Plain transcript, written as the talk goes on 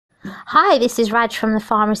Hi, this is Raj from the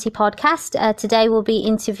Pharmacy Podcast. Today we'll be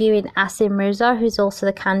interviewing Asim Mirza, who's also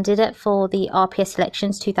the candidate for the RPS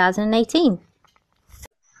elections 2018.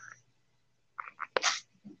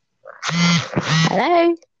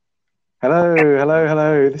 Hello.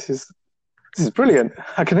 Hello. This is brilliant.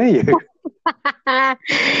 I can hear you.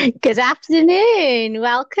 Good afternoon.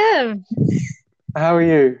 Welcome. How are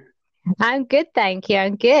you? I'm good, thank you.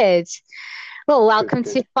 I'm good. Well, welcome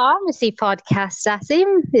to Pharmacy Podcast,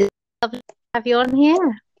 Asim. It's lovely to have you on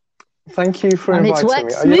here. Thank you for inviting me. It's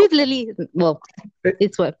worked smoothly. Well,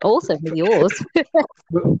 it's worked awesome with yours.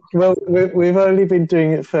 Well, we've only been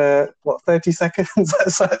doing it for, 30 seconds?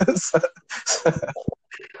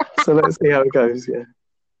 so let's see how it goes, yeah.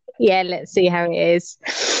 Yeah, let's see how it is.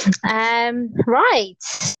 Right.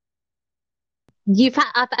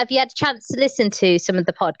 Have you had a chance to listen to some of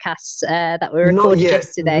the podcasts that were recorded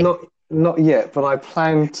yesterday? Not yet, but I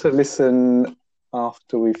plan to listen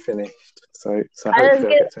after we finished. So I was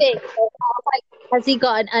going to say, has he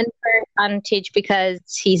got an unfair advantage because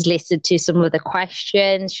he's listened to some of the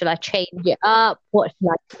questions? Should I change it up? What should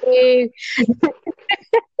I do?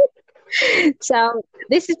 So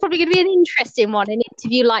this is probably going to be an interesting one, an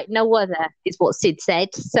interview like no other, is what Sid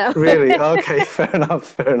said. So really, okay, fair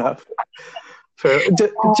enough.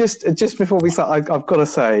 Just before we start, I've got to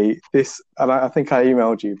say this, and I think I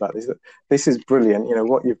emailed you about this. This is brilliant. You know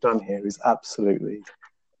what you've done here is absolutely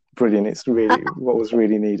brilliant. It's really what was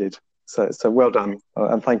really needed. So well done,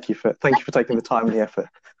 and thank you for taking the time and the effort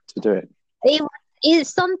to do it. It's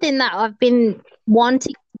something that I've been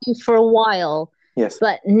wanting to do for a while. Yes,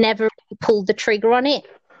 but never pulled the trigger on it.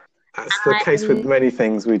 That's the case with many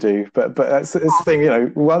things we do, but it's the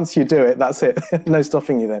thing. Once you do it, that's it. No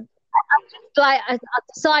stopping you then. I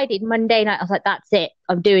decided Monday night. I was like, "That's it.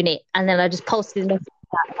 I'm doing it." And then I just posted a message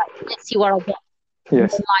like, "Let's see what I get."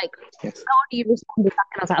 Yes. And then, you responded back,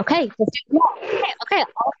 and I was like, "Okay, let's do it. Okay.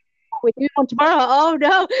 We're doing one tomorrow." Oh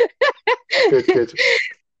no. Good.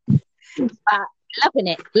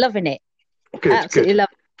 Loving it. Good. Absolutely love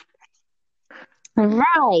it.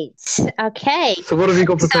 Right. Okay. So what have you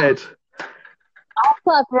got prepared? I've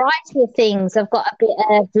got a variety of things. I've got a bit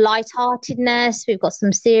of lightheartedness. We've got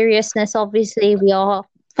some seriousness. Obviously, we are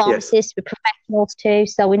pharmacists. We're professionals too,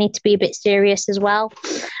 so we need to be a bit serious as well.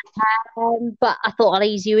 But I thought I'll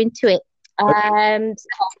ease you into it. So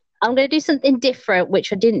I'm going to do something different,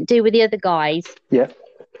 which I didn't do with the other guys. Yeah.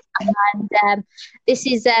 And this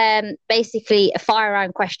is basically a fire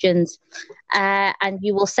round questions, and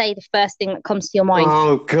you will say the first thing that comes to your mind.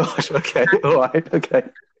 Oh gosh. Okay. All right. Okay.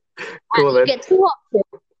 Cool, you get two options.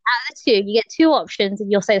 Out of the two, you get two options,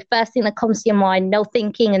 and you'll say the first thing that comes to your mind. No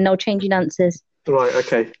thinking and no changing answers. Right.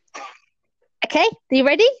 Okay. Okay. Are you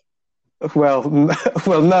ready? Well,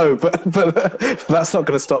 no, but that's not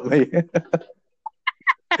going to stop me.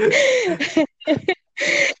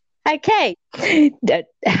 Okay.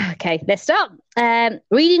 Okay. Let's start.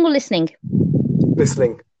 Reading or listening?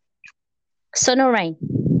 Listening. Sun or rain?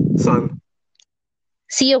 Sun.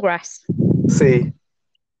 Sea or grass? Sea.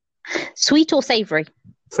 Sweet or savoury?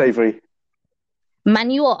 Savoury.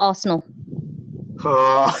 Man U or Arsenal?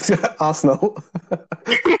 Oh, Arsenal.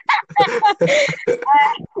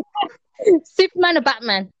 Superman or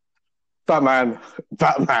Batman? Batman.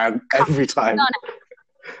 Every time.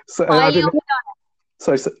 So, Kylie or Madonna?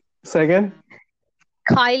 So say again.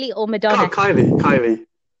 Kylie or Madonna? Oh, Kylie.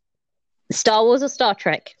 Star Wars or Star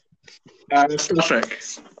Trek? Star Trek.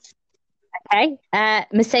 Okay.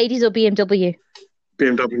 Mercedes or BMW?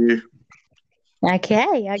 BMW.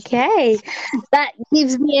 Okay. That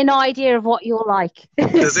gives me an idea of what you're like.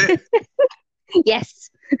 Does it? Yes.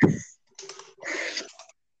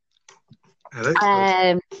 Hello?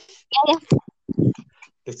 Yeah.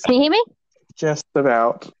 Can you hear me? Just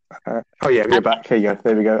about. You're back. Here you go.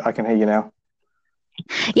 There we go. I can hear you now.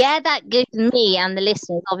 Yeah, that gives me and the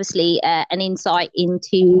listeners obviously an insight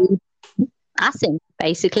into Asim,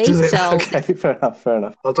 basically. So okay, fair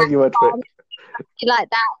enough. I'll take your word for it. Like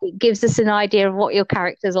that, it gives us an idea of what your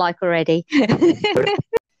character's like already.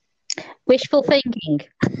 Wishful thinking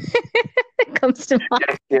comes to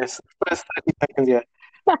mind. Yes. First 30 seconds, yeah.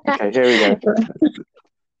 Okay, here we go.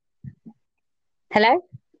 Hello?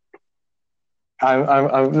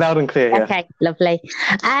 I'm loud and clear here. Okay, lovely.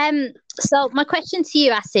 So my question to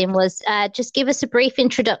you, Asim, was just give us a brief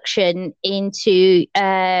introduction into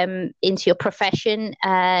your profession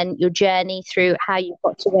and your journey through how you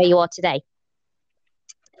got to where you are today.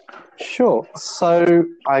 Sure. So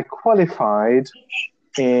I qualified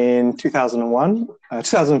in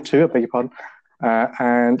 2002, I beg your pardon,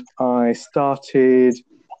 and I started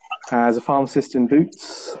as a pharmacist in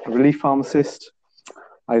Boots, a relief pharmacist.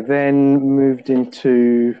 I then moved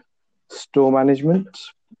into store management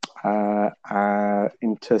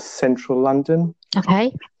into central London.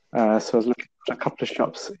 Okay. So I was looking at a couple of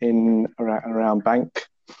shops in around Bank.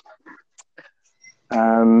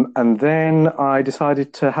 And then I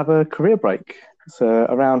decided to have a career break. So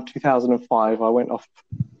around 2005, I went off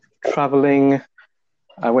traveling.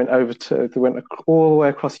 I went all the way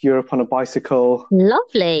across Europe on a bicycle.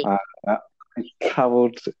 Lovely. I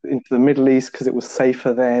traveled into the Middle East because it was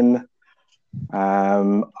safer then.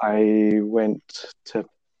 I went to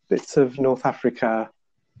bits of North Africa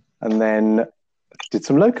and then did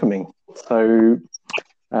some locuming. So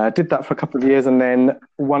did that for a couple of years, and then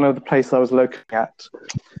one of the places I was locuming at,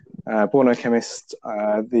 Borno Chemist,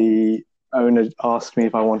 the owner asked me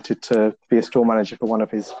if I wanted to be a store manager for one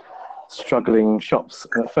of his struggling shops.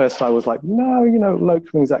 And at first I was like, no,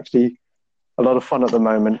 locuming is actually a lot of fun at the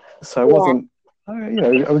moment. So I wasn't,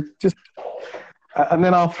 I was just, and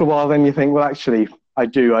then after a while, then you think, well, actually, I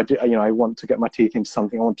do, I want to get my teeth into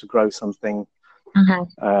something. I want to grow something.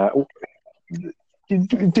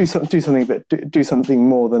 Do something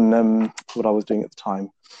more than what I was doing at the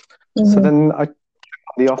time. So then I took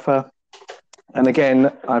the offer, and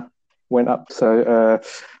again I went up. So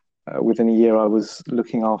within a year, I was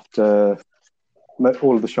looking after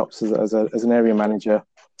all of the shops as an area manager.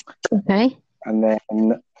 Okay. And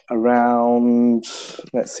then around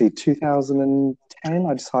 2010,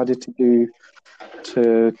 I decided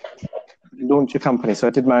to launch a company. So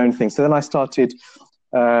I did my own thing. So then I started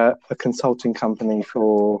a consulting company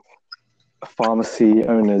for pharmacy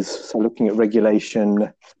owners, so looking at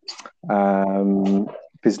regulation,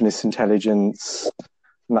 business intelligence,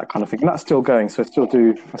 and that kind of thing. And that's still going, so I still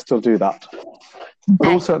do that. But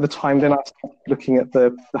also at the time, then I started looking at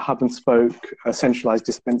the hub and spoke, centralized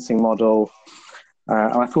dispensing model,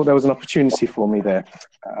 and I thought there was an opportunity for me there.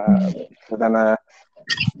 But then I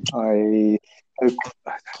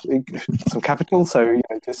some capital, so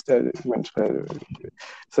just went for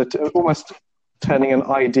almost turning an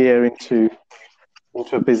idea into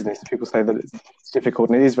a business. People say that it's difficult,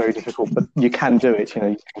 and it is very difficult, but you can do it.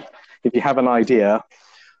 If you have an idea,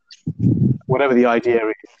 whatever the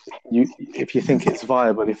idea is, if you think it's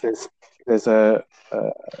viable, if there's a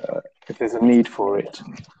need for it,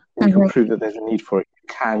 and you can prove that there's a need for it, you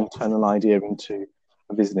can turn an idea into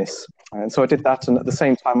a business. And so I did that, and at the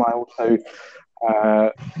same time, I also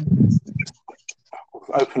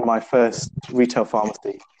opened my first retail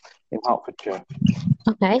pharmacy in Hertfordshire.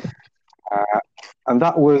 Okay. And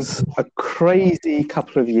that was a crazy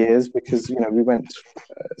couple of years because we went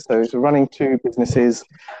so running two businesses,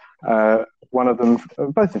 one of them,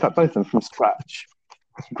 both of them from scratch,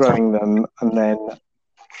 growing them, and then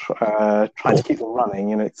trying to keep them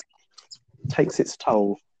running, and it takes its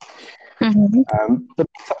toll.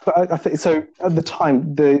 But I think so. At the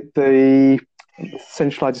time, the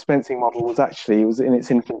centralized dispensing model was in its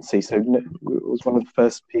infancy, so it was one of the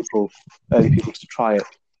first early people to try it,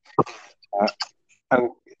 and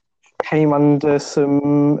came under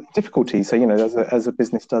some difficulties. So as a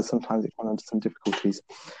business does, sometimes it comes under some difficulties.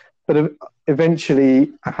 But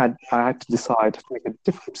eventually, I had to decide to make a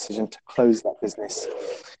difficult decision to close that business,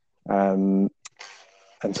 and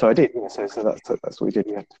so I did. So that's what we did.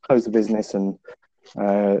 We had to close the business and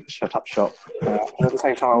shut up shop. And at the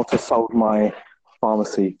same time, I also sold my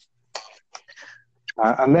pharmacy.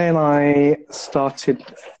 And then I started.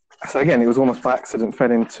 So again, it was almost by accident.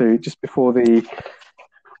 Fell into just before the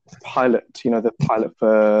pilot. The pilot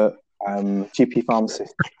for GP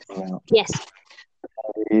pharmacists. Yes.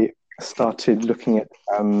 I started looking at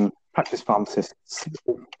practice pharmacist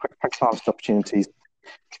opportunities,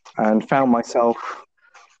 and found myself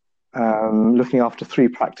looking after 3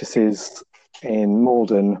 practices in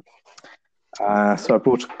Malden. So I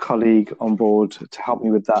brought a colleague on board to help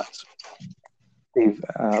me with that.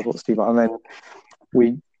 I brought Steve on, and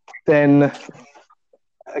then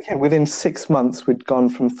again within 6 months we'd gone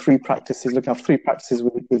from 3 practices, looking after 3 practices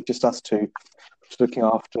with just us 2, to looking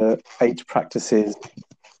after 8 practices,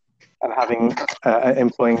 and having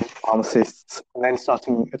employing pharmacists, and then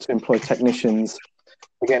starting to employ technicians.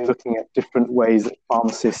 Again, looking at different ways that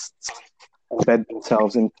pharmacists embed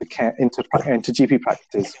themselves into GP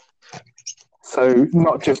practices. So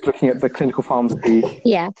not just looking at the clinical pharmacy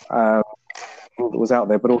that was out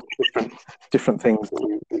there, but also different things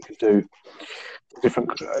that we could do,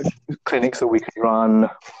 different clinics that we could run,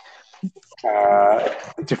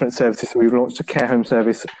 different services. So we launched a care home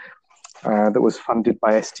service that was funded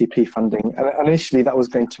by STP funding. And initially that was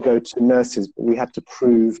going to go to nurses, but we had to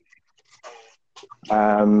prove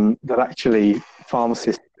that actually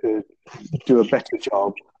pharmacists could do a better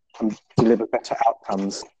job and deliver better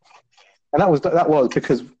outcomes And that was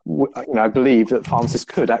because I believe that pharmacists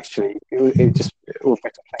could actually it was a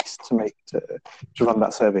better place to run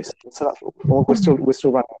that service. So that's we're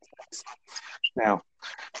still running that now.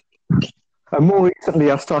 And more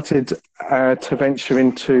recently, I've started to venture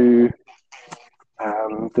into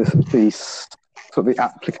the sort of the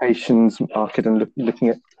applications market and looking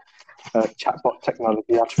at chatbot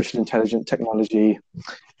technology, artificial intelligence technology,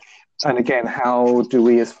 and again, how do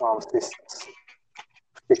we as pharmacists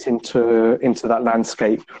fit into that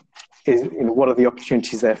landscape? What are the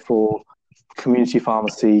opportunities there for community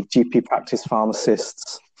pharmacy, GP practice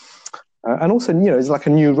pharmacists, and also it's like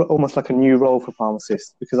almost like a new role for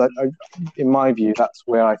pharmacists, because I in my view, that's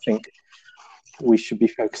where I think we should be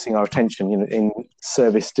focusing our attention, in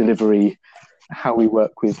service delivery, how we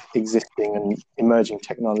work with existing and emerging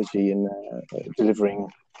technology and delivering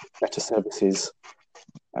better services.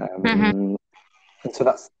 And so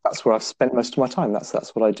that's where I've spent most of my time.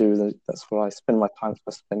 That's what I do. That's where I spend my time.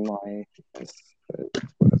 That's where I'm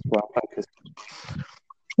focused.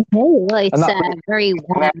 Okay, well, it's very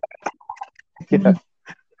yeah.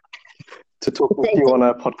 To talk with you on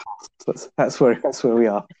a podcast. That's where we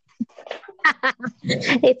are.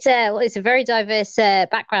 It's a very diverse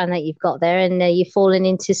background that you've got there, and you've fallen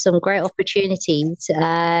into some great opportunities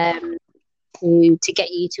to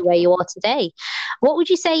get you to where you are today. What would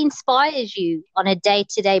you say inspires you on a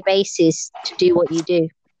day-to-day basis to do what you do?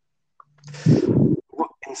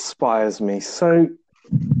 What inspires me? So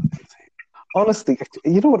honestly,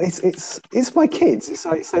 you know what? It's my kids. It's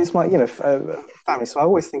my family. So I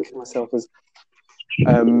always think of myself as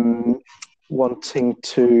wanting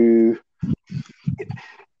to.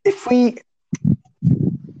 It's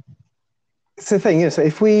the thing. So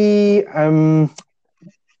if we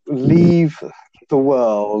leave the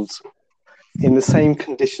world in the same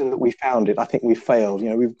condition that we found it, I think we failed.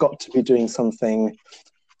 We've got to be doing something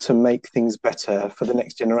to make things better for the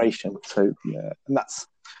next generation. So, and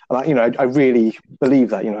I really believe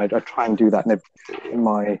that. I try and do that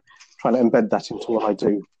trying to embed that into what I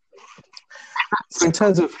do. So, in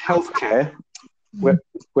terms of healthcare, where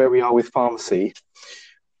we are with pharmacy,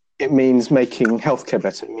 it means making healthcare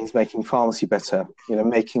better. It means making pharmacy better.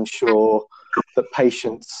 Making sure that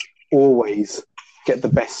patients always get the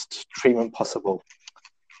best treatment possible.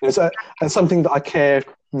 And something that I care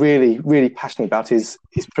really, really passionately about is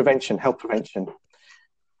prevention, health prevention.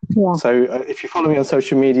 Yeah. So if you follow me on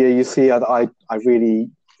social media, you see that I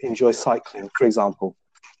really enjoy cycling, for example.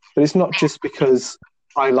 But it's not just because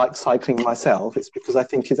I like cycling myself. It's because I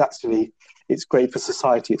think it's great for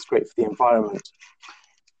society. It's great for the environment.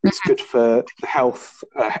 It's good for the health,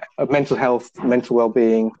 mental health, mental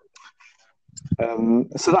well-being.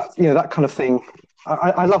 So that that kind of thing,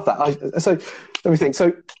 I love that. So let me think.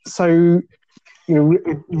 So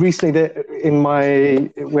recently in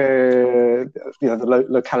the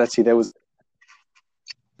locality, there was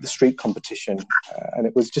the street competition, and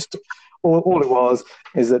it was just all it was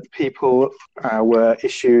is that people were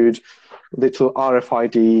issued little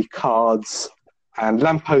RFID cards, and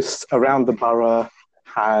lampposts around the borough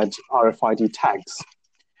had RFID tags.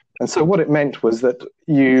 And so what it meant was that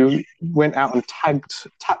you went out and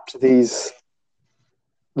tapped these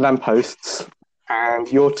lampposts,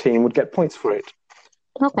 and your team would get points for it.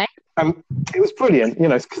 Okay. It was brilliant,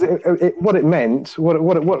 because what it meant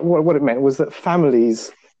was that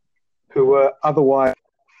families who were otherwise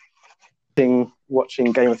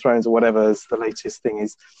watching Game of Thrones or whatever the latest thing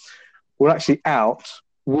is, were actually out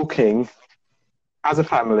walking as a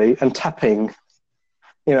family and tapping.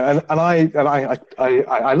 And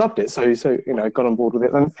I loved it. So I got on board with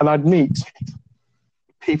it, and I'd meet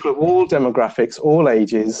people of all demographics, all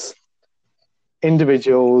ages,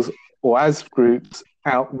 individuals or as groups,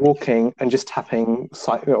 out walking and just tapping,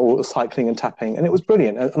 or cycling and tapping, and it was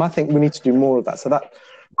brilliant. And I think we need to do more of that. So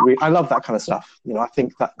I love that kind of stuff. I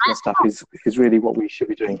think that kind of stuff is really what we should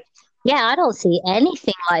be doing. Yeah, I don't see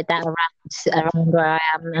anything like that around where I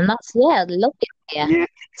am, and that's I love it here. Yeah.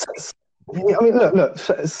 I mean, look.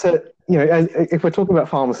 So if we're talking about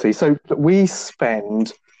pharmacy, so we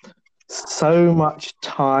spend so much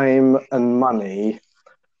time and money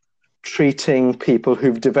treating people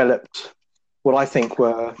who've developed what I think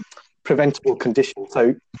were preventable conditions.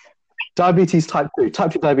 So diabetes type 2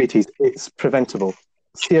 diabetes, it's preventable.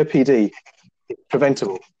 COPD, it's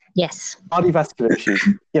preventable. Yes. Cardiovascular issues,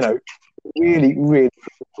 really, really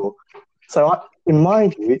preventable. So in my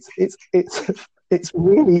view, it's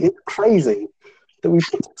really crazy that we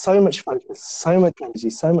put so much focus, so much energy,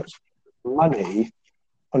 so much money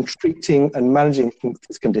on treating and managing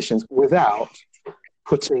these conditions without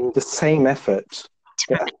putting the same effort,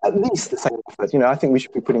 at least the same effort. I think we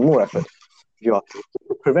should be putting more effort you are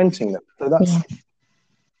preventing them. So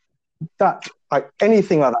that like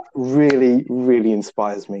anything like that really, really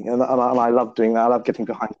inspires me, and I love doing that. I love getting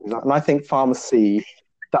behind things, and I think pharmacy,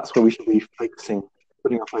 that's where we should be putting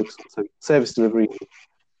our focus on. So service delivery,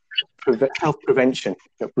 health prevention.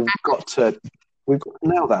 We've got to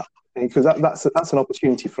nail that, because that's an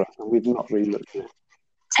opportunity for us, and we've not really looked at it.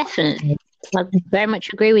 Definitely. I very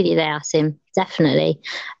much agree with you there, Asim. Definitely.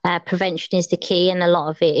 Prevention is the key, and a lot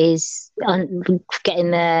of it is getting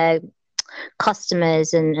the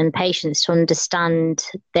customers and patients to understand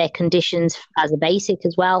their conditions as a basic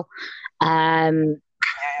as well. And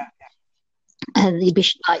you'd be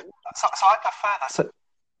like, so I prefer that. So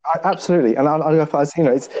absolutely, and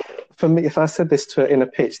it's for me. If I said this in a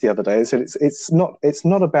pitch the other day, I said it's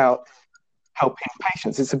not about helping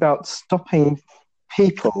patients. It's about stopping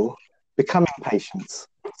people becoming patients.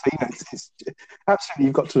 So it's absolutely,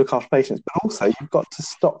 you've got to look after patients, but also you've got to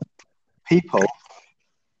stop people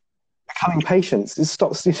becoming patients. Just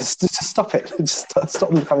stop it. Just stop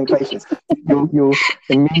them becoming patients. You'll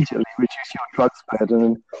immediately reduce your drugs burden,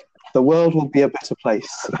 and the world will be a better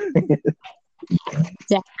place.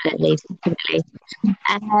 Definitely.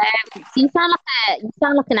 You sound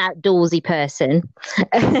like an outdoorsy person.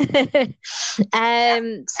 So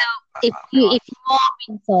if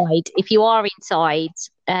you are inside,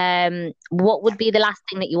 what would be the last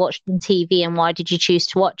thing that you watched on TV, and why did you choose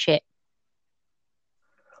to watch it?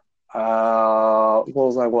 What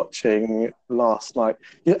was I watching last night?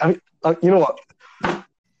 You know what?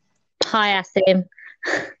 Hi, Asim.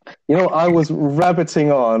 You know what? I was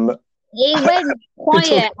rabbiting on. He went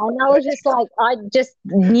quiet, and I was just like, I just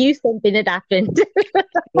knew something had happened.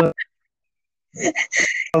 And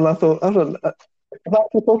I thought, am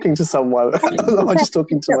I talking to someone? Am I just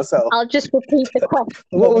talking to myself? I'll just repeat the question.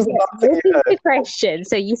 What was the last thing you heard? The question.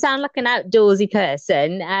 So you sound like an outdoorsy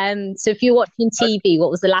person. So if you're watching TV,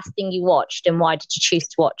 what was the last thing you watched, and why did you choose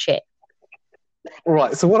to watch it?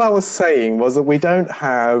 Right. So what I was saying was that we don't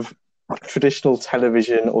have traditional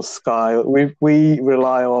television or Sky. We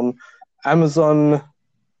rely on Amazon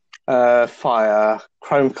Fire,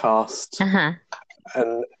 Chromecast,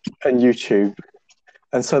 and YouTube.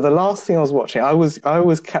 And so the last thing I was watching, I was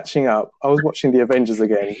catching up. I was watching The Avengers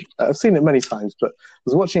again. I've seen it many times, but I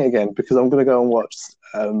was watching it again because I'm going to go and watch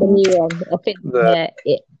the new one. I think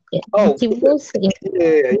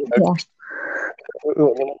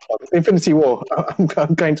Infinity War. I'm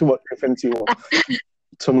going to watch Infinity War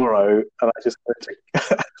tomorrow, and I just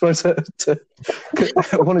wanted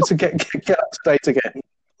to get up to date again.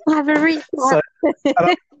 I have a read.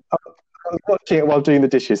 I was watching it while doing the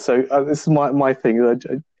dishes, so this is my thing. I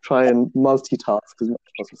try and multitask as much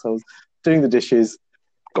as possible. So I was doing the dishes,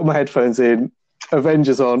 got my headphones in,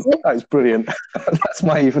 Avengers on. That was brilliant. That's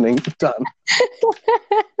my evening done.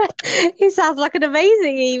 It sounds like an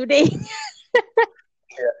amazing evening.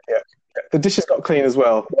 Yeah. The dishes got clean as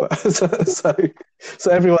well, so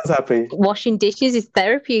everyone's happy. Washing dishes is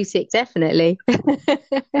therapeutic, definitely.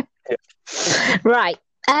 Right.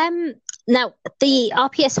 Now, the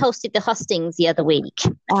RPS hosted the hustings the other week.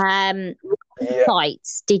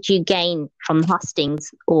 Insights did you gain from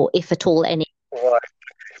hustings, or if at all any? Right.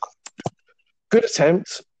 Good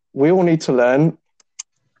attempt. We all need to learn.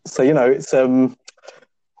 So, it's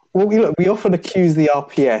we often accuse the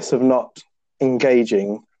RPS of not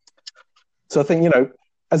engaging. So I think,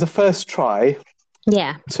 as a first try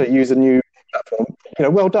to use a new platform,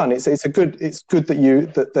 well done. It's good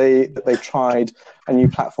that they tried a new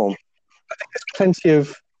platform. I think there's plenty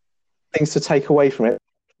of things to take away from it.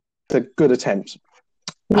 It's a good attempt.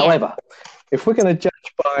 Yeah. However, if we're going to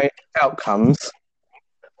judge by outcomes,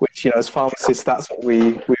 which, as pharmacists, that's what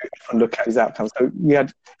we often look at, is outcomes. So we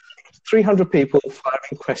had 300 people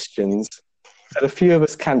firing questions, and a few of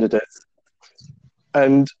us candidates.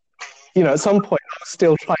 And, at some point, I was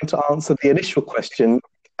still trying to answer the initial question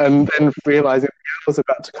and then realizing it was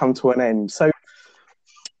about to come to an end. So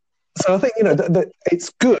I think, that it's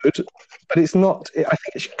good, but it's not. I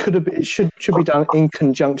think it should be done in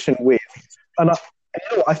conjunction with. And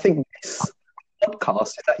I think this podcast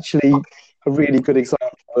is actually a really good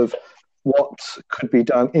example of what could be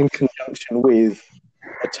done in conjunction with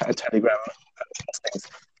a Telegram hustings.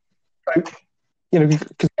 So,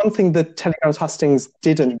 because one thing the Telegram hustings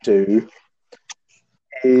didn't do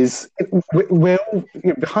is we're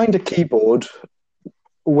behind a keyboard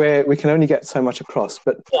where we can only get so much across.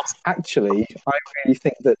 But actually, I really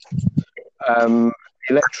think that the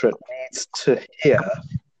electorate needs to hear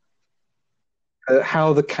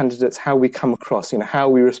how the candidates, how we come across, how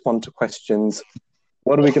we respond to questions.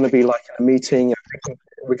 What are we going to be like in a meeting?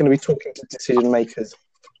 We're going to be talking to decision makers.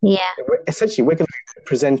 Yeah. Essentially, we're going to be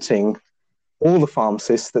presenting all the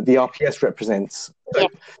pharmacists that the RPS represents.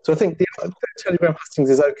 So I think the Telegram hustings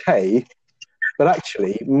is okay, but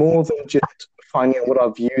actually, more than just finding out what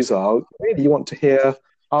our views are, really you want to hear,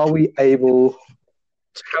 are we able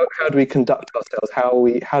to, how do we conduct ourselves?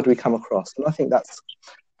 How do we come across? And I think that's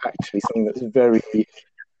actually something that's very,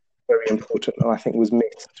 very important, and I think was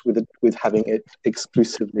missed with having it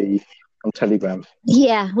exclusively on Telegram.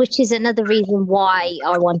 Yeah, which is another reason why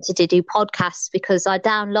I wanted to do podcasts, because I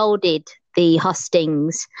downloaded the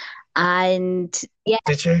hustings and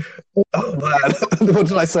Did you? Oh man, what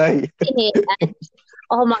did I say?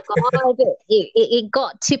 Oh my God, it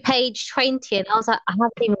got to page 20 and I was like, I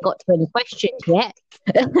haven't even got to any questions yet.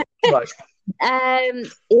 Right.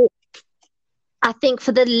 I think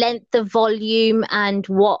for the length of volume and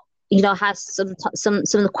what, has some of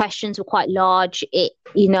the questions were quite large. It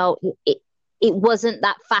wasn't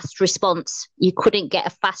that fast response. You couldn't get a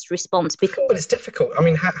fast response because... But it's difficult. I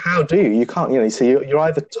mean, how do you? You can't, so you're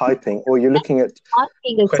either typing or you're looking at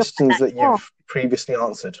questions that you've previously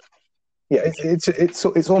answered. Yeah,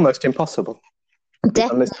 it's almost impossible.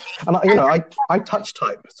 Definitely. And I touch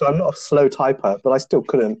type, so I'm not a slow typer, but I still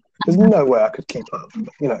couldn't. There's no way I could keep up.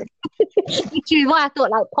 Which is why I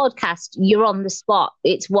thought, like, podcast, you're on the spot.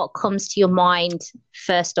 It's what comes to your mind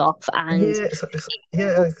first off, and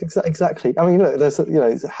exactly. I mean,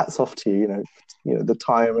 there's hats off to you. The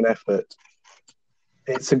time and effort.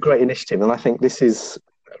 It's a great initiative, and I think this is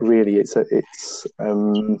really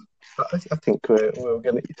I think we're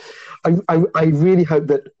going to. I really hope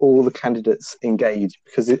that all the candidates engage,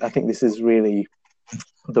 because I think this is really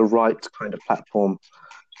the right kind of platform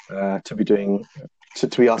to be doing, to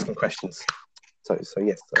be asking questions. So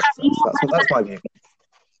yes, that's my view.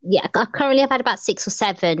 Yeah, currently I've had about 6 or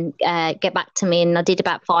 7 get back to me, and I did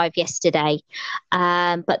about 5 yesterday.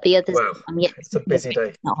 But the others, it's a busy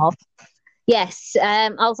day. Yes, I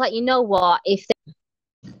was like, you know what?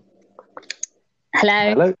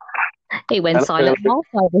 Hello. It went silent. I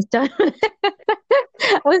was done.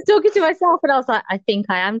 I was talking to myself, and I was like, I think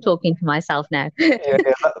I am talking to myself now.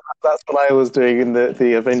 That's what I was doing in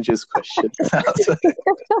the Avengers question. I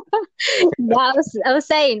was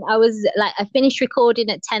saying, I finished recording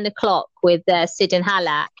at 10 o'clock with Sid and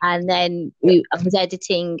Hala, and then I was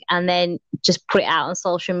editing, and then just put it out on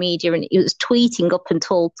social media, and it was tweeting up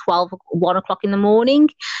until 1 o'clock in the morning,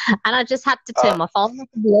 and I just had to turn my phone off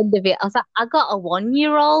at the end of it. I was like, I got a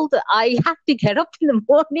 1-year-old. I have to get up in the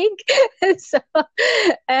morning. So,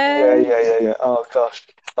 yeah. Oh gosh.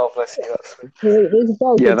 Oh bless you.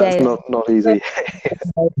 That's not easy.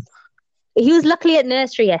 He was luckily at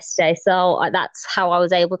nursery yesterday, so that's how I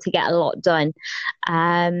was able to get a lot done.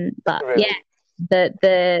 But really?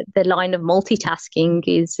 The line of multitasking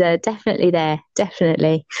is definitely there.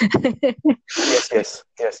 Definitely. Yes.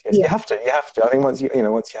 Yeah. You have to. I think once you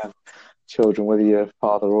have children, whether you're a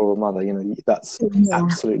father or a mother, that's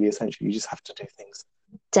absolutely essential. You just have to do things.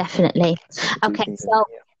 Definitely. Okay, so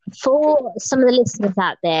for some of the listeners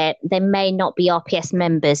out there, they may not be RPS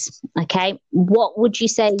members. Okay, what would you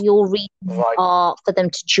say your reasons are for them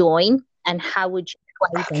to join, and how would you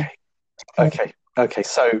persuade them? Okay.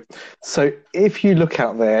 So if you look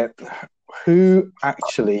out there, who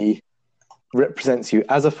actually represents you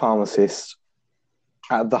as a pharmacist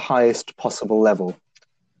at the highest possible level?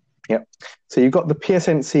 Yep. So you've got the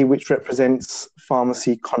PSNC, which represents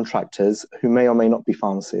pharmacy contractors who may or may not be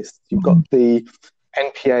pharmacists. You've got the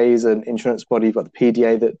NPAs, an insurance body. You've got the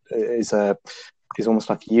PDA that is almost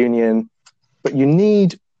like a union. But you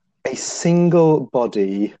need a single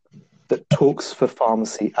body that talks for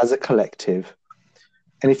pharmacy as a collective.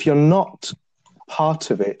 And if you're not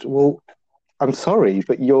part of it, well, I'm sorry,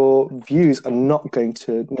 but your views are not going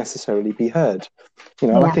to necessarily be heard.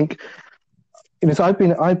 And I think. So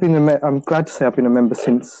I'm glad to say I've been a member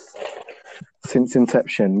since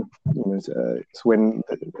inception.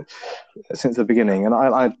 Since the beginning, and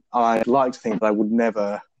I'd like to think that I would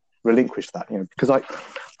never relinquish that. Because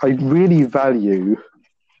I really value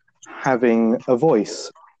having a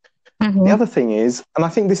voice. Mm-hmm. The other thing is, and I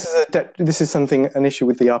think this is an issue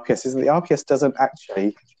with the RPS, is that the RPS doesn't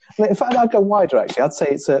actually. In fact, I'd go wider. Actually, I'd say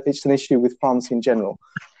it's an issue with pharmacy in general.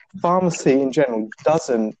 Pharmacy in general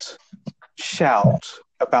doesn't shout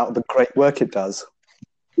about the great work it does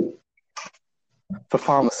for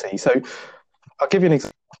pharmacy. So I'll give you an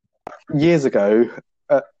example. Years ago,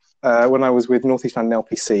 when I was with North East London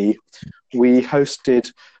LPC, we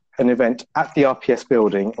hosted an event at the RPS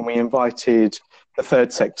building, and we invited the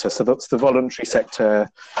third sector. So that's the voluntary sector,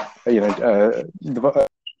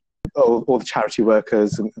 all the charity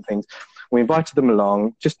workers and things. We invited them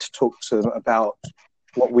along just to talk to them about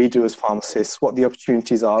what we do as pharmacists, what the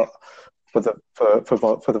opportunities are for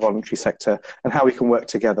the voluntary sector, and how we can work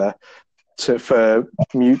together for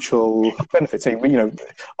mutual benefits. So,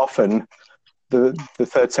 often the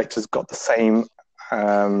third sector's got the same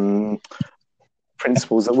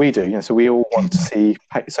principles that we do. So we all want to see.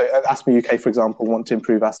 So Asthma UK, for example, want to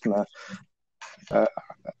improve asthma.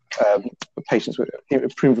 Patients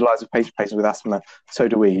improve the lives of patients with asthma. So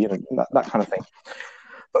do we. That kind of thing.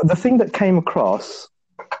 But the thing that came across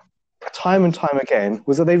time and time again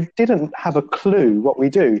was that they didn't have a clue what we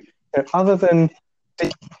do, other than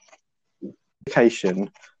education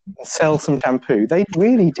and sell some shampoo. They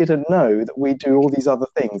really didn't know that we do all these other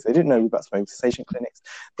things. They didn't know about smoking cessation clinics.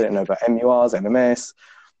 They didn't know about MURs, MMS,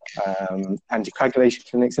 anticoagulation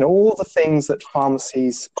clinics, all the things that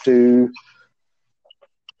pharmacies do,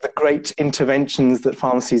 the great interventions that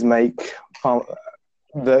pharmacies make,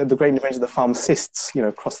 the great interventions that pharmacists,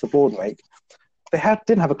 across the board make. They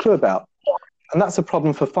didn't have a clue about. And that's a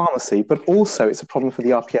problem for pharmacy, but also it's a problem for the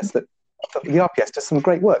RPS, that the RPS does some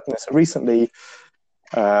great work. So recently,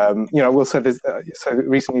 I will say there's, so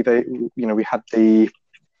recently we had the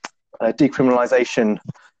decriminalisation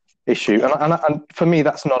issue, and for me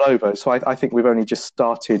that's not over. So I think we've only just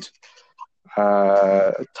started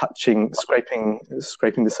scraping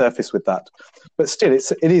the surface with that. But still,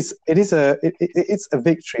 it's a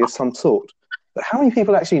victory of some sort. But how many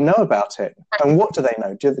people actually know about it, and what do they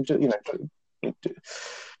know?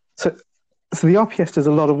 So the RPS does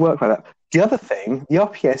a lot of work like that. The other thing, the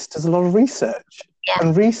RPS does a lot of research,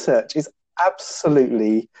 and research is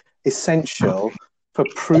absolutely essential for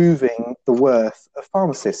proving the worth of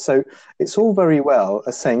pharmacists. So it's all very well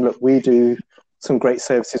as saying, look, we do some great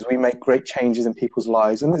services, we make great changes in people's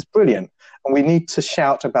lives, and it's brilliant. And we need to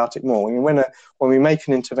shout about it more. When we make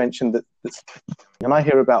an intervention that's, and I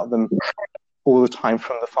hear about them all the time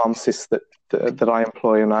from the pharmacists that I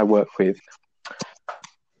employ and I work with,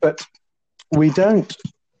 but we don't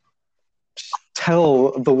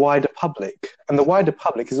tell the wider public, and the wider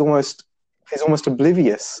public is almost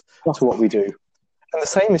oblivious to what we do. And the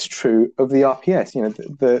same is true of the RPS.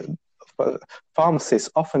 The pharmacists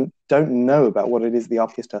often don't know about what it is the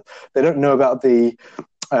RPS does. They don't know about the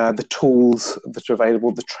tools that are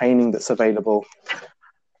available, the training that's available.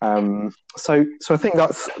 So I think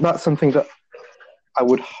that's something that I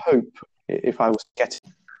would hope, if I was getting.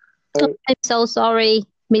 I'm so sorry.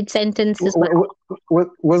 Mid-sentence as well.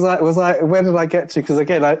 Was I? Where did I get to? Because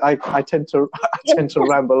again, I tend to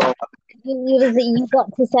ramble on. You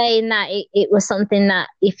got to saying that it was something that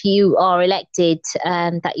if you are elected,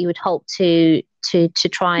 that you would hope to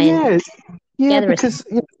try and because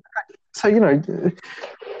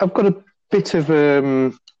I've got a bit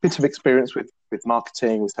of experience with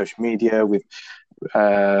marketing, with social media, with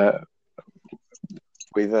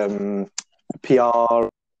PR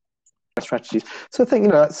strategies. So I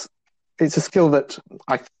think it's a skill that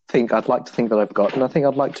I'd like to think that I've got, and I think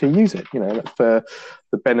I'd like to use it, for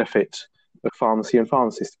the benefit of pharmacy and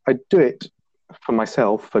pharmacists. I do it for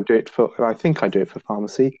myself. I think I do it for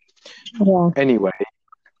pharmacy. Yeah. Anyway,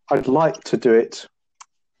 I'd like to do it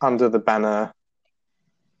under the banner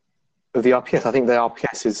of the RPS. I think the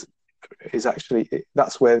RPS is actually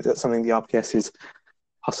that's something the RPS is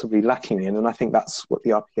possibly lacking in, and I think that's what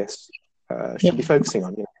the RPS should be focusing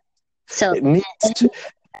on. So it needs to.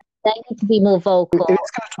 They need to be more vocal.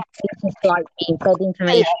 It's like being good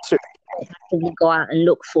information. We go out and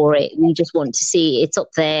look for it. We just want to see it's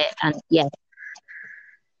up there, and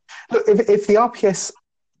Look, if the RPS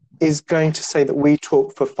is going to say that we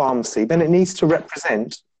talk for pharmacy, then it needs to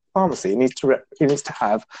represent pharmacy. It needs to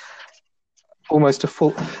have almost a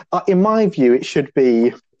full. In my view, it should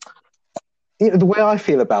be. The way I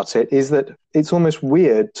feel about it is that it's almost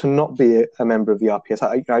weird to not be a member of the RPS.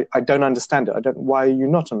 I don't understand it. Why are you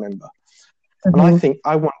not a member? Mm-hmm. And I think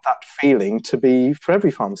I want that feeling to be for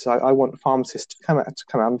every pharmacist. I want pharmacists to come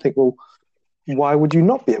out and think, well, why would you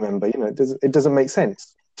not be a member? It doesn't make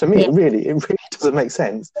sense to me. It really doesn't make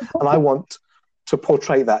sense. And I want to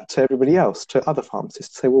portray that to everybody else, to other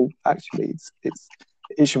pharmacists. Say, well, actually,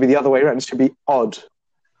 it should be the other way around. It should be odd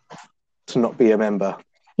to not be a member.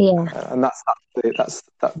 Yeah, and that's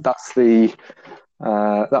the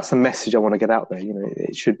message I want to get out there.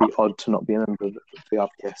 It should be odd to not be a member of the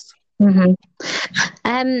RPS.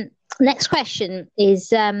 Mm-hmm. Next question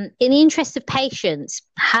is: in the interest of patients,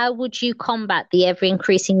 how would you combat the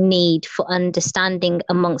ever-increasing need for understanding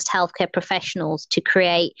amongst healthcare professionals to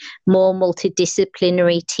create more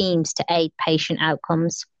multidisciplinary teams to aid patient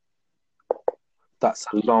outcomes? That's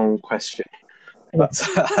a long question. That's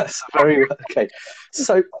very okay.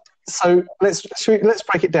 So let's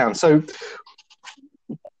break it down. So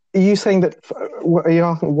are you saying that? Are you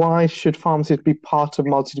asking why should pharmacists be part of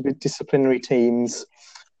multidisciplinary teams?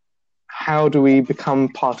 How do we become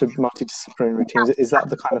part of multidisciplinary teams? Is that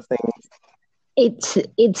the kind of thing?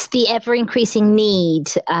 It's the ever increasing need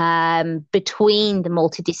between the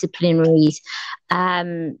multidisciplinaries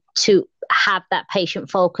to have that patient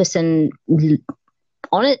focus and,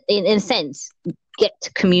 on it, in a sense, get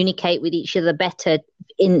to communicate with each other better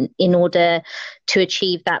in order to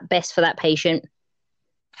achieve that best for that patient.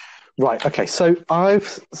 Right. Okay. So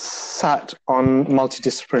I've sat on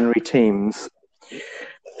multidisciplinary teams,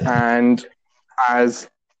 and as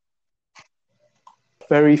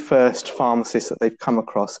very first pharmacist that they've come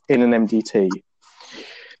across in an MDT,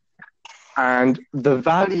 and the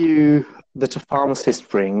value that a pharmacist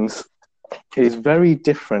brings is very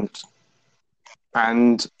different,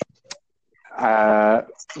 and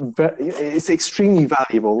it's extremely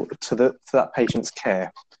valuable to that patient's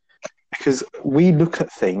care, because we look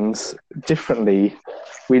at things differently.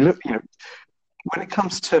 We look, when it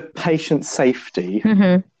comes to patient safety,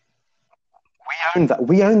 Mm-hmm.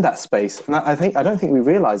 we own that space, and I don't think we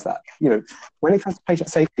realize that. When it comes to patient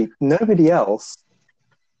safety, nobody else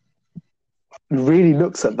really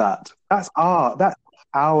looks at that. That's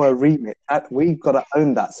our remit. We've got to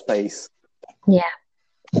own that space. Yeah.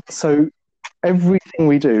 So everything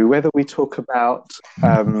we do, whether we talk about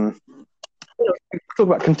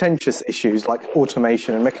contentious issues like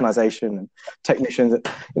automation and mechanization and technicians,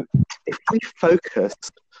 if we focus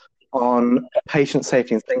on patient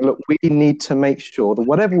safety and saying, look, we need to make sure that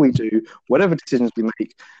whatever we do, whatever decisions we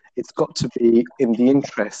make, it's got to be in the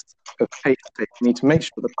interest of patient safety. We need to make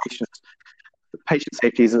sure that patient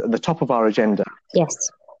safety is at the top of our agenda. Yes.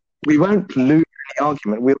 We won't lose the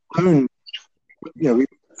argument. We'll own, the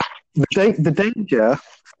danger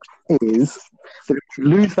is that if we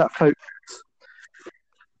lose that focus,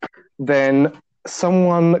 then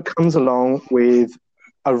someone comes along with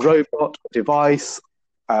a robot device,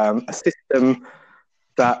 a system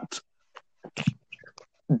that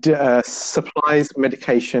supplies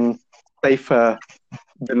medication safer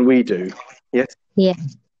than we do. Yes. Yeah.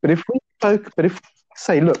 But if we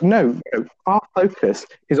say, look, no, our focus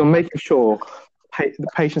is on making sure the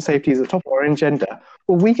patient safety is at the top of our agenda,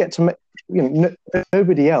 well, we get to make,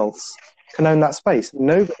 nobody else can own that space.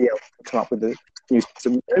 Nobody else can come up with a new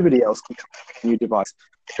system. Nobody else can come up with a new device,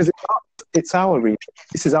 because it's our region.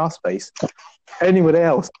 This is our space. Anyone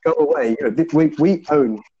else, go away. We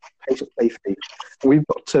own patient safety. We've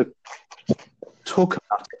got to talk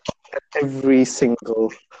about it at every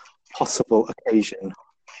single possible occasion.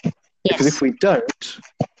 Yes. Because if we don't,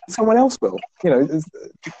 someone else will.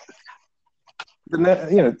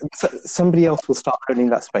 Somebody else will start owning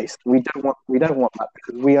that space. We don't want that,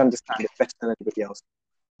 because we understand it better than anybody else.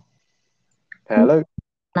 Hello.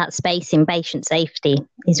 That space in patient safety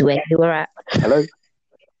is where you are at. Hello.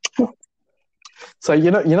 So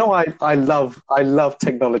I love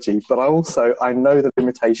technology, but I know the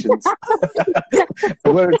limitations.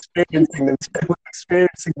 We're experiencing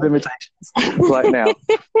limitations right now.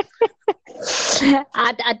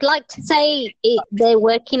 I'd like to say they're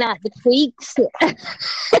working out the tweaks. Yeah,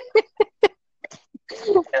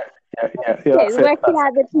 working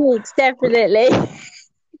out the tweaks, definitely.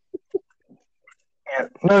 Yeah.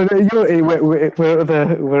 No, we're at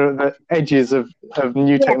the edges of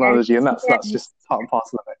new technology, and that's just part and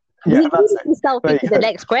parcel of it. Yeah, that's it. Yourself into the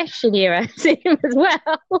next question here, as well.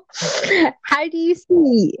 How do you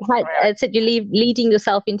see? I said you're leading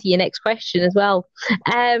yourself into your next question as well.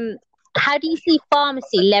 How do you see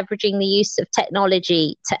pharmacy leveraging the use of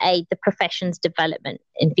technology to aid the profession's development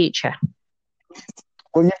in future?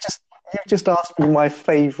 Well, you've just asked me my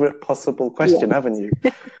favourite possible question, haven't you?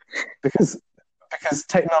 Because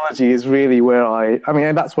technology is really where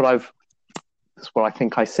that's what I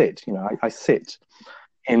think I sit. I sit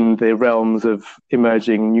in the realms of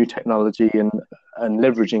emerging new technology and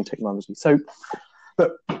leveraging technology. So,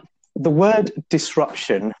 but the word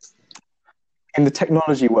disruption in the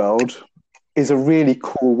technology world is a really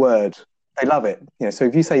cool word. They love it. So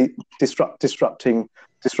if you say disrupting,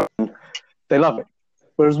 they love it.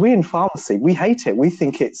 Whereas we in pharmacy, we hate it. We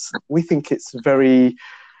think it's very.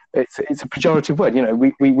 It's a pejorative word.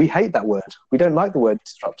 We hate that word. We don't like the word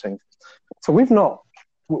disrupting. So we've not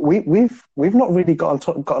really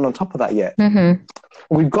gotten on top of that yet. Mm-hmm.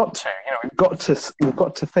 We've got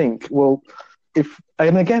to think, well,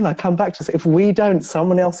 and again I come back to say, if we don't,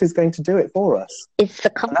 someone else is going to do it for us. It's the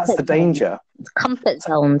comfort. And that's the danger. Comfort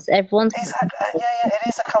zones. Everyone's. It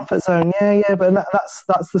is a comfort zone. Yeah, but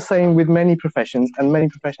that's the same with many professions, and many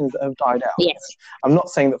professions that have died out. Yes. I'm not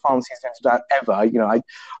saying that pharmacy is going to die ever. I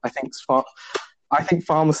think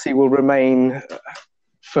pharmacy will remain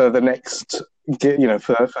for the next,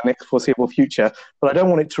 for next foreseeable future. But I don't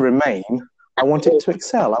want it to remain. I want it to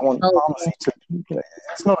excel. I want pharmacy to.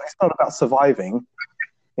 It's not about surviving.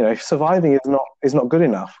 Surviving is not good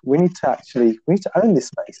enough. We need to own this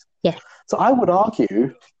space. Yeah. So I would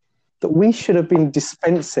argue that we should have been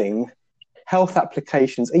dispensing health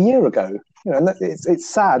applications a year ago. And it's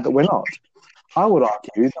sad that we're not. I would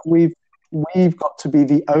argue that we've got to be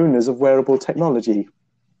the owners of wearable technology.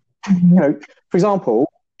 Mm-hmm. For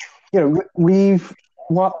example, why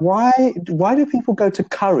do people go to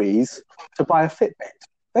Currys to buy a Fitbit?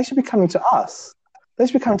 They should be coming to us. They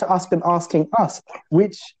should be coming to us and asking us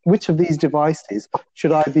which of these devices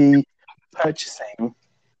should I be purchasing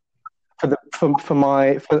for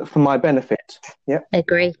my benefit. Yeah,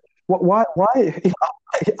 agree. Why?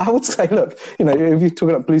 I would say, look, if you're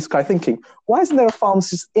talking about blue sky thinking, why isn't there a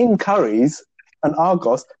pharmacist in Currys and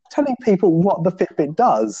Argos telling people what the Fitbit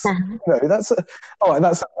does? That's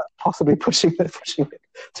possibly pushing it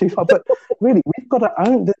too far. But really, we've got to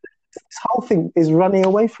own this whole thing is running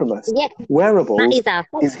away from us. Yeah. Wearables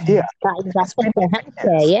is here. That is our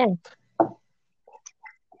healthcare, yeah.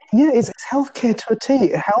 Yeah, it's healthcare to a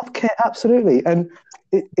T. Healthcare, absolutely. And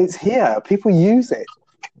it's here. People use it.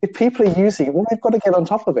 If people are using it, well, they've got to get on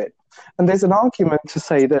top of it. And there's an argument to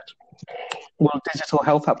say that, digital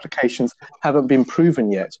health applications haven't been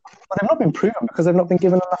proven yet. Well, they've not been proven because they've not been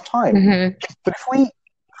given enough time. Mm-hmm. But if we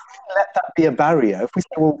let that be a barrier, if we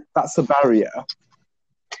say, well, that's a barrier,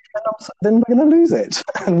 then we're going to lose it.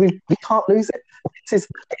 And we can't lose it. This is,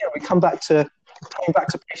 again, we come back to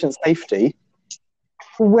patient safety.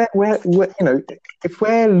 If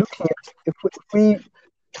we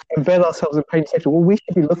embed ourselves in patient safety, well, we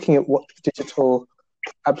should be looking at what digital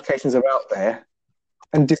applications are out there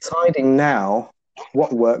and deciding now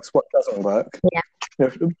what works, what doesn't work. Yeah.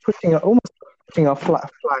 Putting our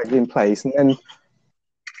flag in place, and then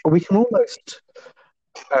we can almost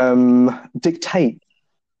dictate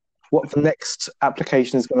what the next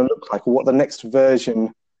application is going to look like, or what the next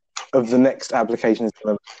version of the next application is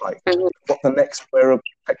going to look like, mm-hmm. what the next wearable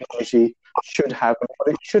technology should have and what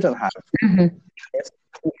it shouldn't have. Mm-hmm.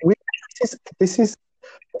 This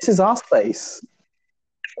is our space.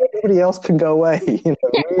 Everybody else can go away.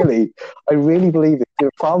 Really, I really believe it.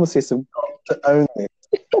 Pharmacists have got to own this.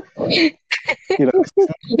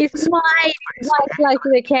 It's my slice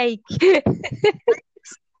of the cake.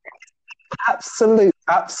 Absolutely,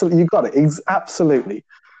 you got it. Absolutely.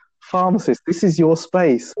 Pharmacists, this is your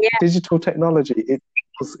space. Yeah. Digital technology,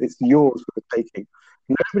 it's yours for the taking.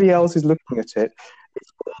 Nobody else is looking at it.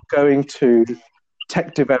 It's all going to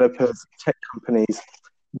tech developers, tech companies.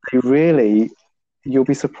 You'll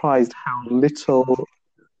be surprised how little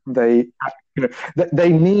they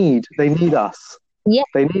need us. Yeah.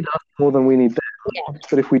 They need us more than we need them. Yeah.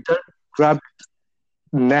 But if we don't grab it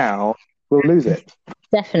now, we'll lose it.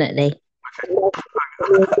 Definitely.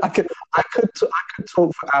 I could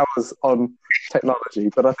talk for hours on technology,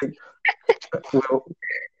 but I think we'll.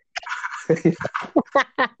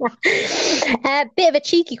 Bit of a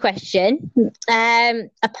cheeky question.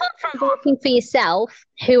 Apart from voting for yourself,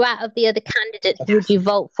 who out of the other candidates would you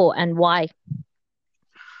vote for and why?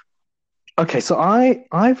 Okay, so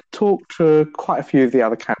I've talked to quite a few of the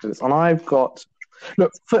other candidates, and I've got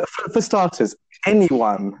for starters,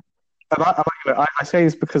 anyone. And I say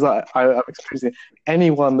this because I've experienced it.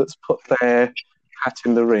 Anyone that's put their hat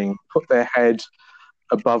in the ring, put their head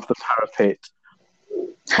above the parapet.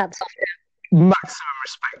 Hats off. Maximum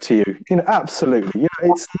respect to you. Absolutely.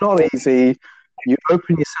 It's not easy. You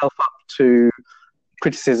open yourself up to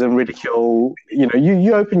criticism, ridicule.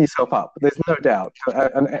 You open yourself up. There's no doubt.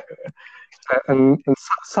 And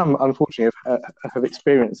some, unfortunately, have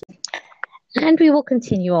experienced it. And we will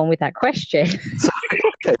continue on with that question.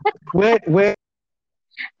 Okay, where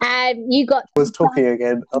you got was talking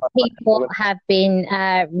again. People have been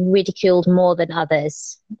ridiculed more than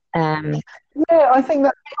others. Yeah, I think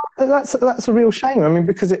that's a real shame. I mean,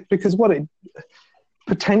 because what it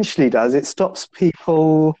potentially does, it stops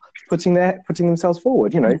people putting themselves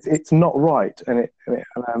forward. It's not right, and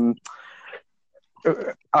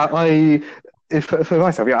for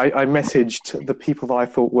myself, I messaged the people that I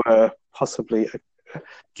thought were possibly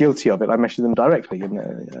guilty of it. I messaged them directly,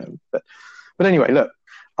 but anyway, look,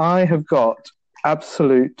 I have got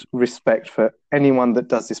absolute respect for anyone that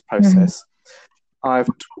does this process. Mm-hmm. I've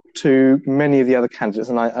talked to many of the other candidates,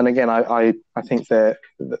 and I think that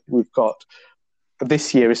we've got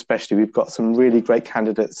this year especially, we've got some really great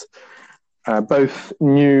candidates, both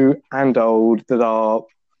new and old, that are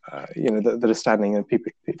that are standing, and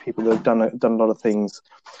people that have done a lot of things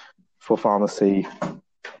for pharmacy.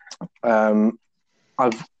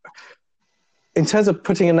 in terms of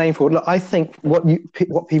putting a name forward, look, I think what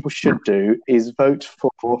people should do is vote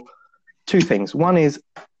for two things. One is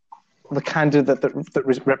the candidate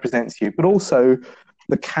that represents you, but also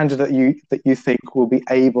the candidate that you think will be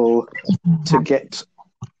able to get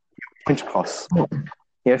point across.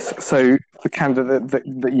 Yes, so the candidate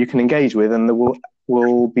that you can engage with and that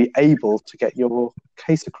will be able to get your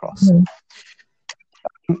case across.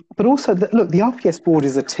 But also, look, the RPS board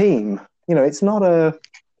is a team. You know,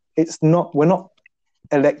 we're not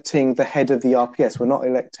electing the head of the RPS. We're not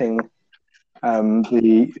electing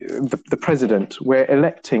the president. We're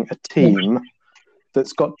electing a team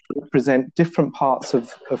that's got to represent different parts of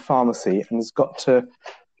pharmacy and has got to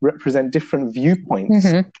represent different viewpoints,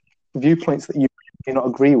 viewpoints that you may not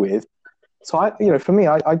agree with. So for me,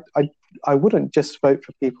 I wouldn't just vote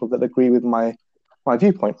for people that agree with my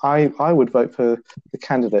viewpoint. I would vote for the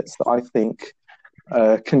candidates that I think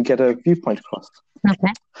can get a viewpoint across.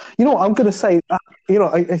 Okay. You know what I'm going to say? So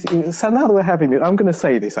now that we're having it, I'm going to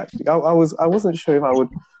say this. Actually, I wasn't sure if I would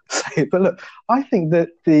say it, but look, I think that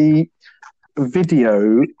the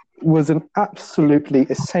video was an absolutely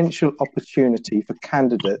essential opportunity for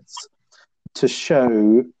candidates to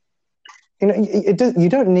show. You know, you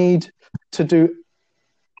don't need to do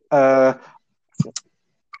a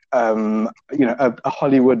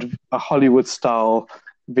Hollywood style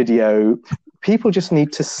video. People just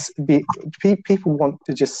need to people want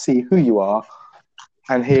to just see who you are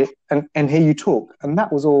and hear you talk. And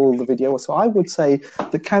that was all the video was. So I would say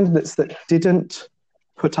the candidates that didn't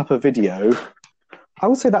put up a video, I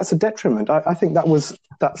would say that's a detriment. I think that's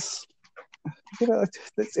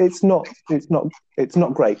it's not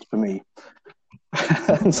great for me.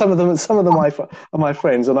 And some of them are my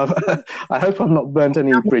friends, and I hope I've not burnt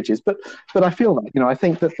any bridges. But I feel that, I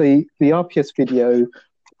think that the RPS video,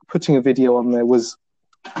 putting a video on there was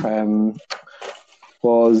an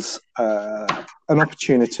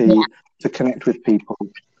opportunity to connect with people.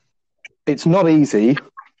 It's not easy,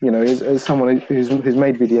 as someone who's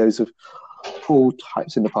made videos of all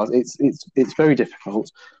types in the past. It's very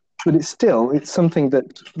difficult, but it's something that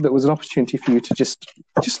was an opportunity for you to just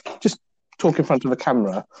talk in front of the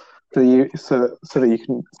camera, so that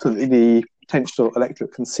the potential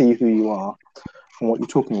electorate can see who you are and what you're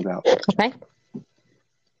talking about. Okay.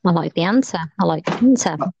 I like the answer. Okay.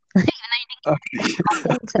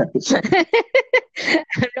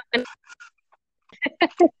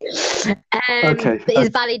 It's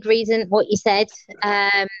valid reason what you said.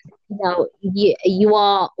 You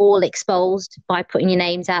are all exposed by putting your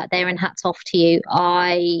names out there, and hats off to you.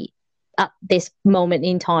 At this moment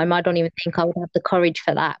in time, I don't even think I would have the courage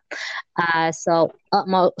for that. So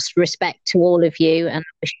utmost respect to all of you, and I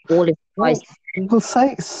wish all of you guys. Well,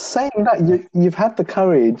 saying that, you've had the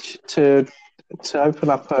courage to open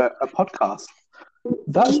up a podcast.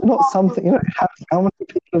 That's not something, how many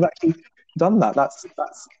people have actually done that? That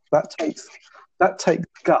takes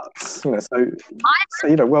guts, well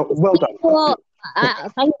done. Well,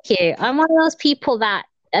 thank you. I'm one of those people that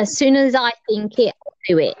as soon as I think it, I'll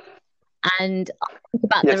do it, and I'll think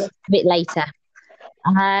about the rest of it later.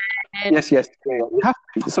 Yes. You have to. You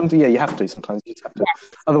have to sometimes. You just have to.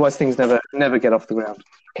 Yes. Otherwise, things never get off the ground.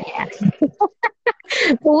 Yeah.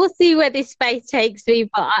 We'll see where this space takes me,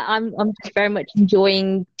 but I'm just very much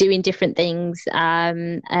enjoying doing different things,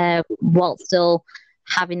 while still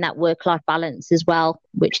having that work-life balance as well,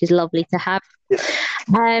 which is lovely to have. Yes.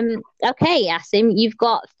 Okay, Asim, you've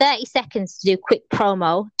got 30 seconds to do a quick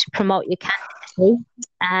promo to promote your candidacy.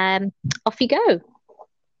 Off you go.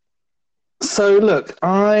 So look,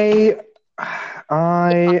 I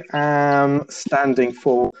am standing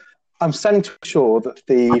to ensure that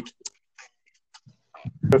the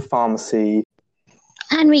pharmacy,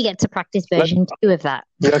 and we get to practice version 2 of that.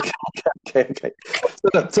 Okay.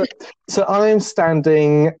 So I'm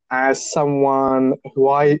standing as someone who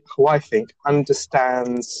I think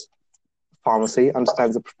understands pharmacy,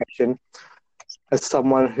 understands the profession, as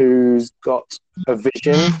someone who's got a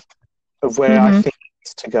vision of where I think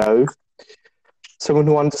it's to go. Someone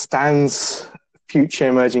who understands future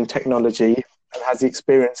emerging technology and has the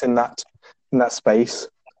experience in that space.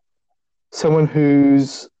 Someone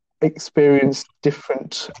who's experienced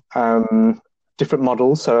different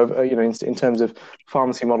models. So in terms of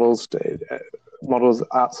pharmacy models, models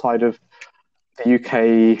outside of the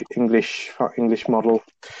UK English model,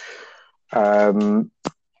 and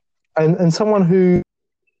someone who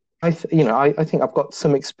I think I've got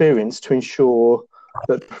some experience to ensure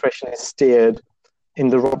that the profession is steered in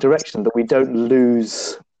the right direction, that we don't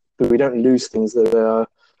lose things that are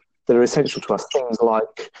essential to us. Things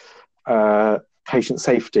like patient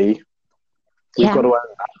safety. We've got to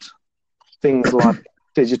own that. Things like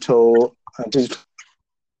digital digital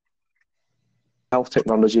health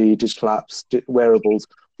technology, digital apps, wearables.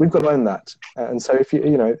 We've got to own that. And so if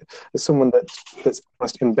as someone that's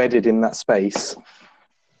almost embedded in that space,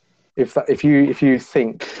 if you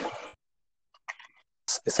think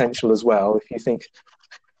it's essential as well, if you think,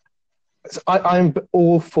 I'm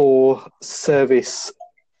all for service,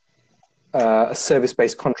 a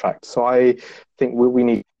service-based contract. So I think we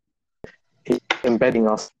need embedding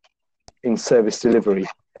us in service delivery.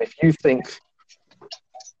 If you think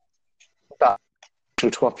that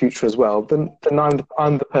to our future as well, then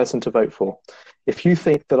I'm the person to vote for. If you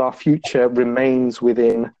think that our future remains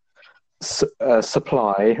within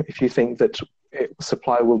supply, if you think that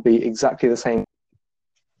supply will be exactly the same in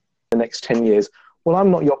the next 10 years, well,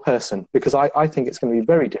 I'm not your person, because I think it's going to be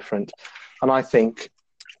very different. And I think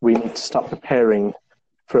we need to start preparing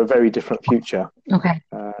for a very different future. Okay.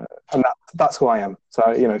 And that's who I am.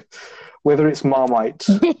 So, whether it's Marmite,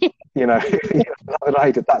 that's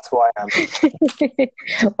who I am.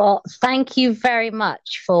 Well, thank you very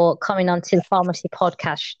much for coming on to the Pharmacy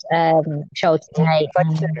Podcast show today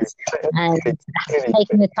and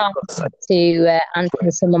taking the time to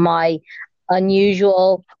answer some of my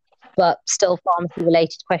unusual but still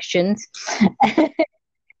pharmacy-related questions.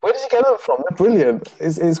 Where did you get them from? They're brilliant.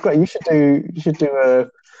 It's great. You should do you should do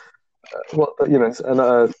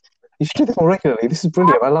this more regularly. This is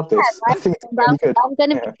brilliant. I love this. I think it's really good. I'm going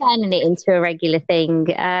to be turning it into a regular thing.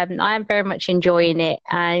 I am very much enjoying it,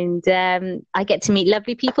 and I get to meet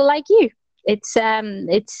lovely people like you. It's been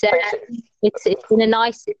a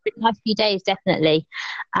nice few days, definitely.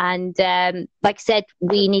 And like I said,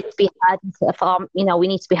 we need to be heard as a farm. We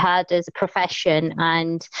need to be heard as a profession,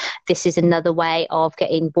 and this is another way of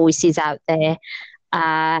getting voices out there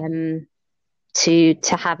to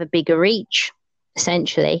have a bigger reach,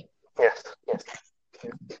 essentially. Yes.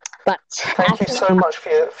 But thank you so much for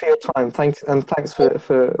your time. Thanks for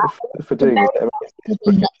doing it.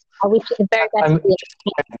 I wish you the very best.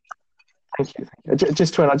 Thank you.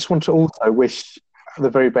 Just to end, I just want to also wish the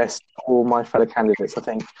very best to all my fellow candidates. I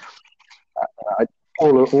think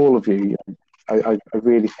all of you. I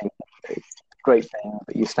really think it's a great thing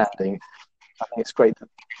that you're standing. I think it's great that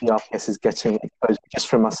the RPS is getting exposure just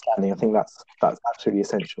from us standing. I think that's absolutely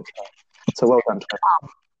essential. So well done to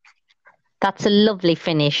everyone. That's a lovely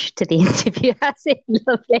finish to the interview. That's it,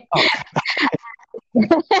 lovely.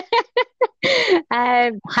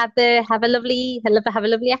 Have a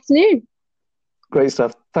lovely afternoon. Great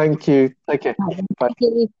stuff. Thank you. Take care.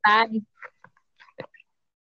 Bye.